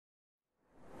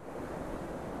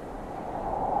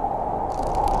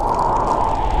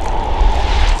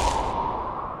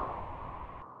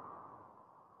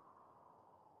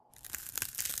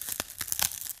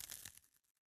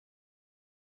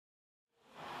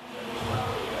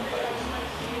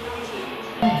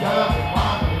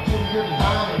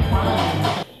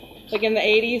like in the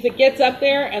 80s. It gets up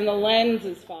there and the lens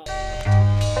is falling.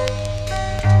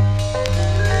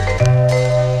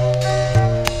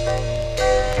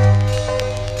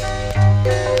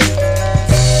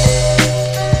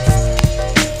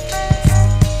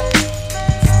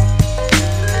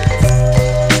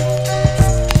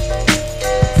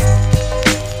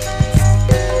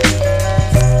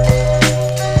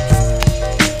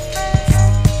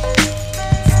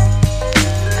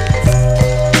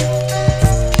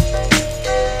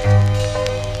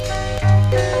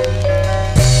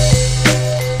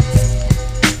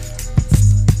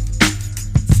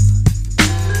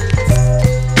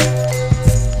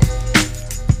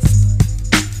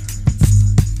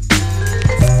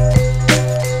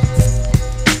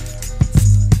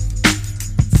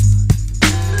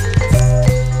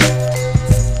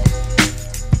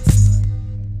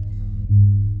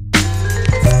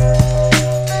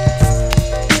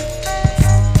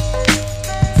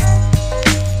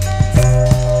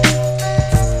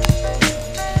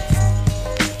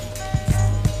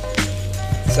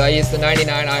 So I use the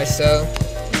 99 ISO,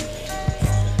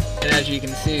 and as you can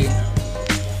see,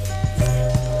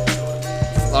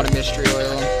 a lot of mystery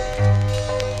oil.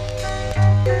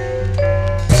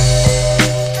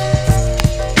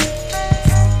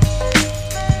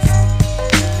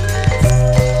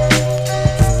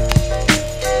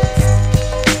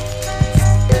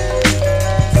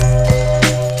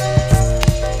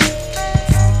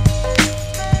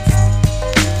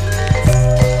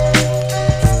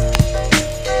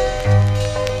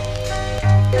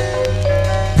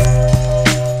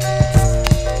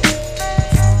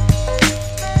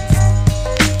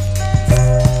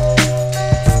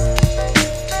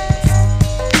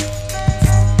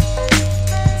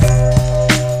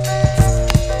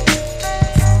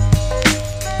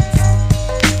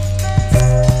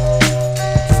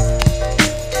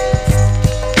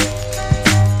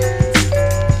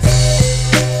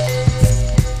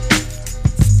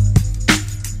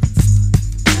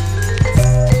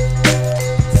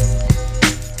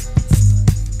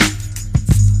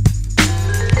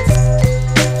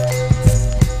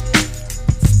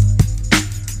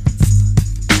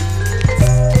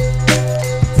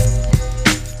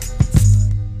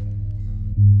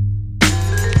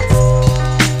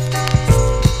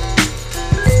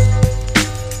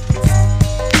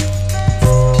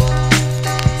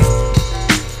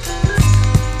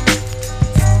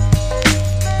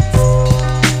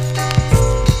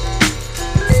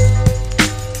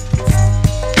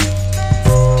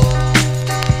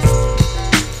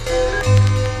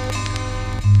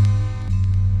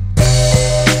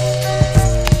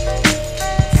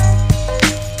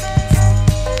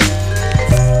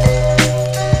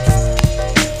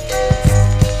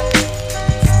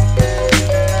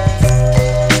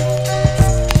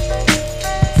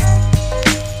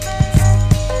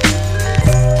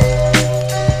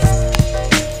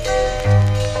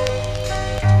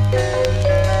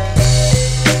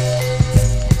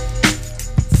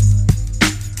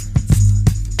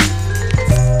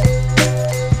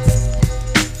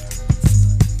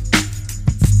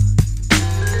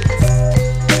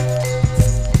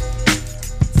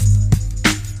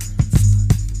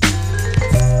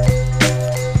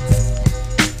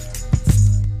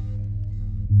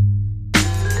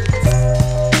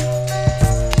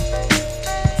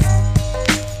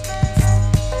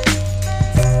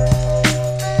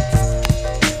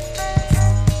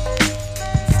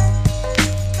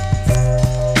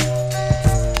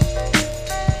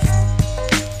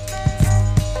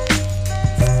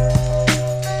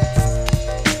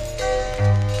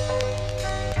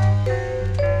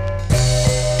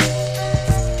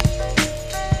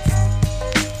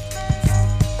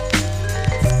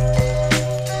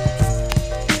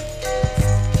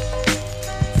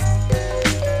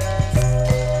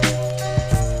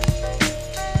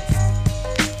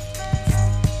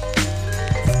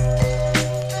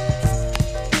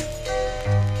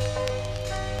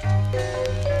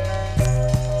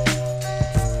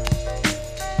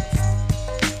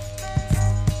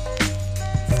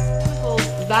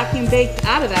 Vacuum baked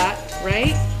out of that,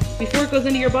 right? Before it goes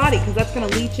into your body, because that's going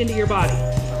to leach into your body.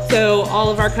 So all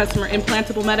of our customer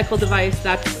implantable medical device,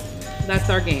 that's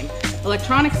our game.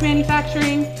 Electronics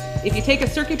manufacturing, if you take a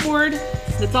circuit board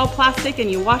that's all plastic and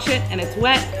you wash it and it's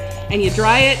wet and you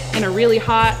dry it in a really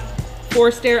hot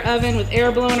forced air oven with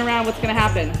air blowing around, what's going to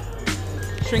happen?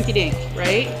 Shrinky dink,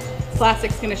 right?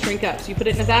 Plastic's going to shrink up. So you put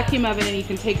it in a vacuum oven and you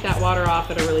can take that water off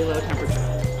at a really low temperature,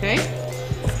 okay?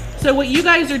 So what you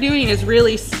guys are doing is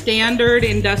really standard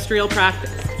industrial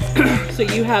practice. So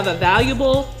you have a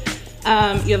valuable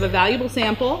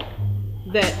sample,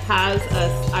 that has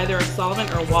either a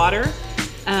solvent or water.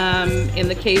 In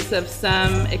the case of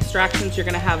some extractions, you're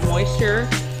going to have moisture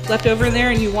left over in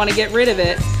there and you want to get rid of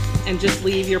it and just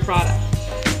leave your product.